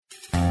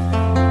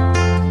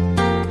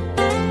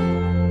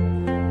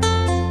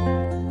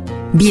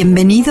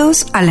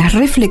Bienvenidos a las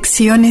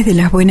Reflexiones de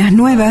las Buenas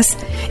Nuevas,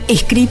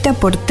 escrita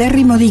por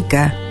Terry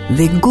Modica,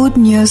 de Good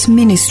News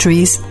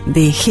Ministries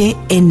de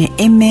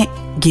gnm-es.org.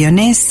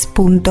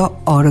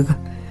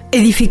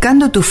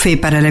 Edificando tu fe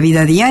para la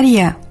vida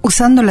diaria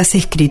usando las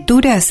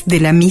escrituras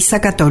de la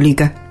Misa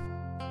Católica.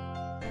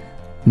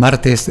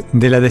 Martes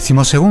de la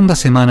 12ª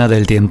semana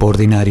del tiempo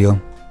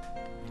ordinario.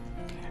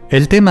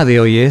 El tema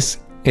de hoy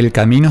es el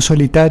camino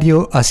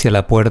solitario hacia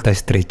la puerta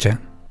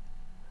estrecha.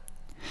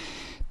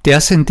 ¿Te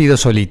has sentido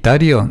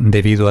solitario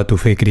debido a tu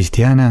fe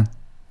cristiana?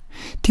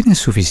 ¿Tienes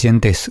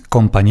suficientes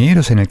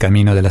compañeros en el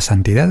camino de la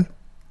santidad?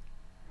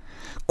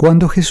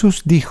 Cuando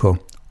Jesús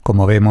dijo,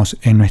 como vemos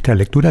en nuestra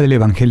lectura del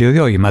Evangelio de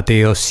hoy,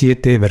 Mateo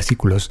 7,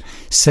 versículos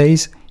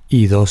 6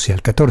 y 12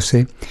 al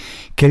 14,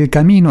 que el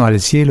camino al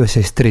cielo es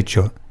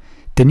estrecho,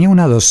 tenía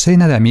una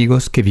docena de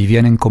amigos que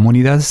vivían en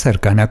comunidad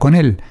cercana con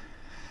él,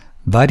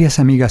 varias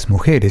amigas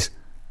mujeres,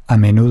 a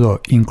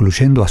menudo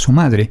incluyendo a su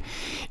madre,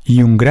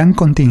 y un gran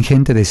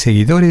contingente de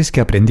seguidores que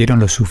aprendieron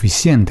lo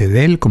suficiente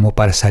de él como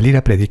para salir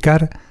a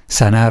predicar,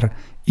 sanar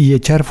y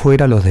echar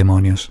fuera a los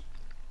demonios.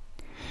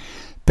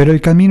 Pero el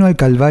camino al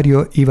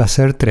Calvario iba a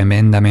ser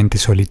tremendamente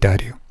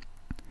solitario.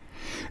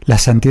 La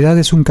santidad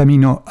es un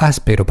camino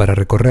áspero para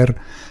recorrer,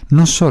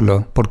 no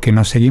solo porque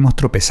nos seguimos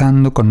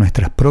tropezando con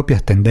nuestras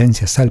propias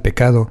tendencias al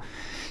pecado,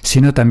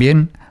 sino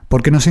también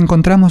porque nos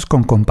encontramos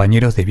con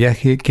compañeros de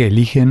viaje que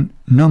eligen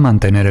no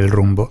mantener el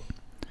rumbo.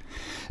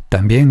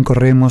 También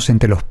corremos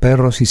entre los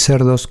perros y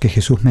cerdos que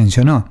Jesús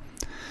mencionó,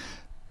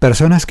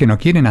 personas que no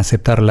quieren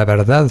aceptar la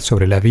verdad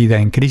sobre la vida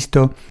en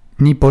Cristo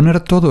ni poner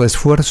todo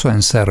esfuerzo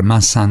en ser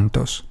más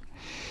santos.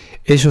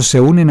 Ellos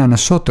se unen a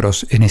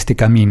nosotros en este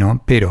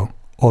camino, pero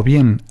o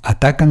bien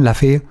atacan la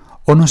fe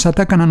o nos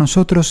atacan a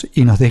nosotros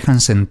y nos dejan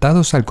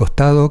sentados al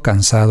costado,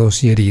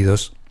 cansados y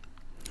heridos.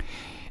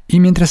 Y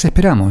mientras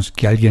esperamos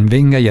que alguien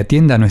venga y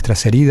atienda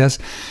nuestras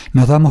heridas,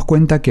 nos damos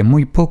cuenta que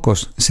muy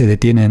pocos se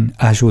detienen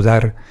a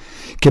ayudar,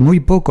 que muy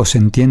pocos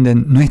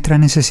entienden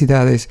nuestras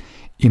necesidades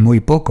y muy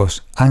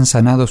pocos han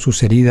sanado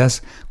sus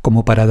heridas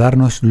como para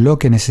darnos lo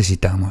que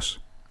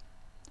necesitamos.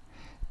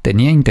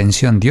 ¿Tenía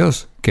intención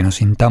Dios que nos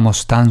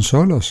sintamos tan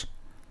solos?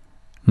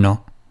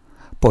 No,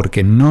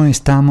 porque no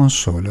estamos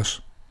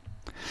solos.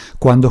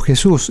 Cuando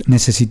Jesús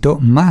necesitó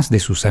más de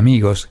sus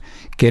amigos,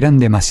 que eran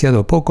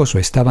demasiado pocos o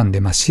estaban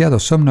demasiado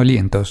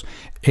somnolientos,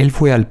 Él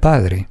fue al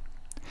Padre.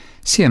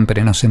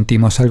 Siempre nos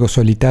sentimos algo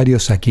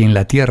solitarios aquí en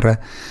la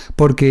tierra,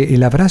 porque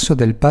el abrazo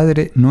del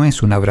Padre no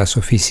es un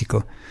abrazo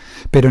físico,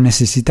 pero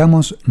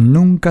necesitamos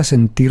nunca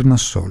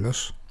sentirnos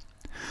solos.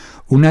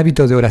 Un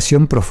hábito de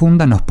oración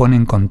profunda nos pone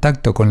en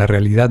contacto con la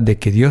realidad de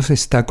que Dios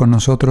está con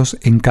nosotros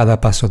en cada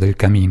paso del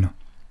camino.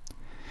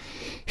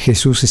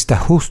 Jesús está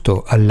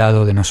justo al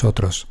lado de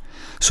nosotros,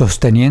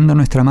 sosteniendo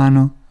nuestra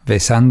mano,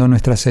 besando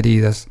nuestras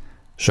heridas,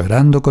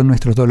 llorando con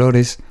nuestros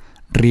dolores,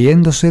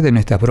 riéndose de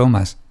nuestras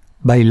bromas,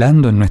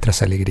 bailando en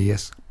nuestras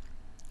alegrías.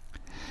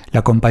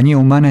 La compañía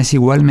humana es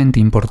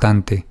igualmente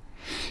importante.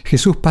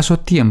 Jesús pasó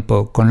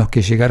tiempo con los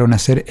que llegaron a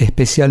ser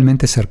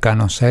especialmente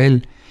cercanos a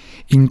Él.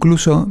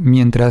 Incluso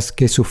mientras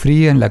que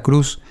sufría en la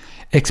cruz,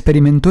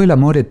 experimentó el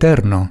amor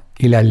eterno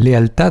y la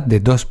lealtad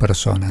de dos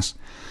personas,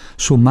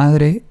 su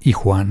madre y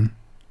Juan.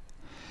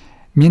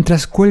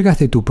 Mientras cuelgas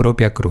de tu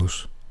propia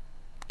cruz,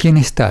 ¿quién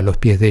está a los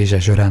pies de ella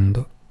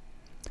llorando?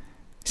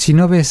 Si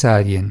no ves a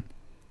alguien,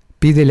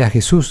 pídele a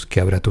Jesús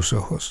que abra tus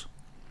ojos.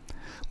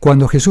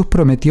 Cuando Jesús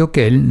prometió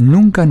que Él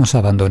nunca nos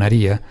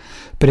abandonaría,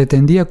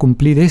 pretendía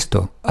cumplir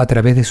esto a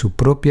través de su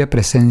propia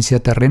presencia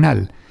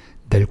terrenal,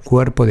 del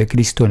cuerpo de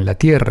Cristo en la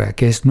tierra,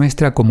 que es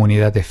nuestra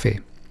comunidad de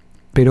fe.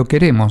 Pero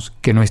queremos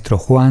que nuestro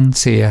Juan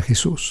sea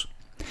Jesús.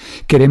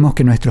 Queremos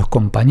que nuestros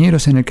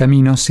compañeros en el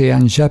camino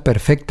sean ya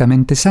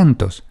perfectamente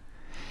santos.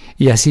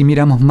 Y así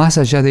miramos más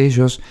allá de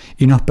ellos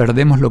y nos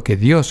perdemos lo que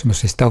Dios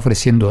nos está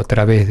ofreciendo a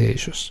través de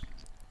ellos.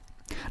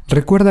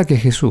 Recuerda que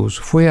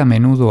Jesús fue a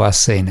menudo a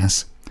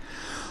cenas.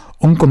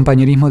 Un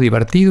compañerismo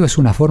divertido es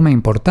una forma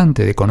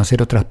importante de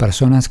conocer otras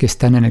personas que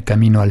están en el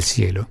camino al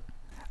cielo.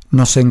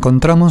 Nos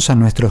encontramos a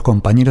nuestros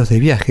compañeros de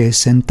viaje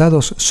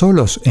sentados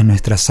solos en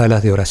nuestras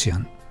salas de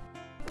oración.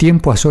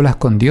 Tiempo a solas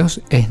con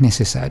Dios es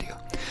necesario,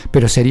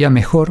 pero sería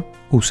mejor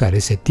usar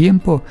ese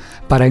tiempo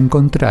para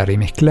encontrar y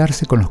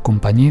mezclarse con los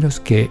compañeros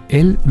que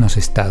Él nos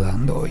está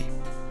dando hoy.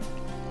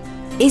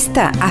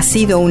 Esta ha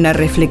sido una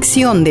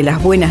reflexión de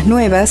las Buenas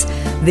Nuevas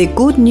de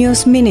Good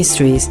News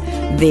Ministries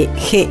de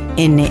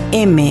gnm-es.org.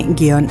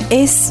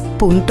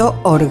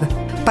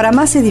 Para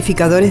más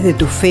edificadores de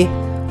tu fe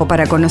o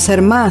para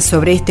conocer más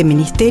sobre este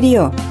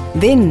ministerio,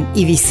 ven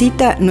y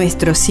visita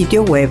nuestro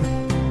sitio web.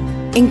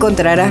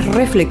 Encontrarás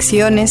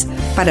reflexiones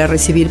para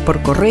recibir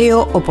por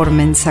correo o por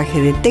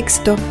mensaje de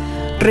texto,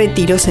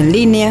 retiros en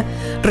línea,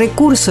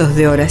 recursos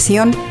de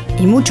oración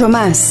y mucho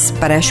más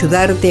para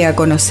ayudarte a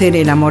conocer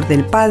el amor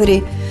del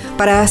Padre,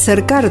 para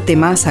acercarte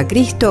más a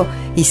Cristo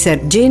y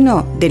ser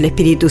lleno del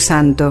Espíritu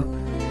Santo.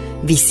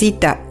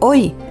 Visita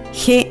hoy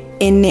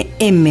gnm-es.org.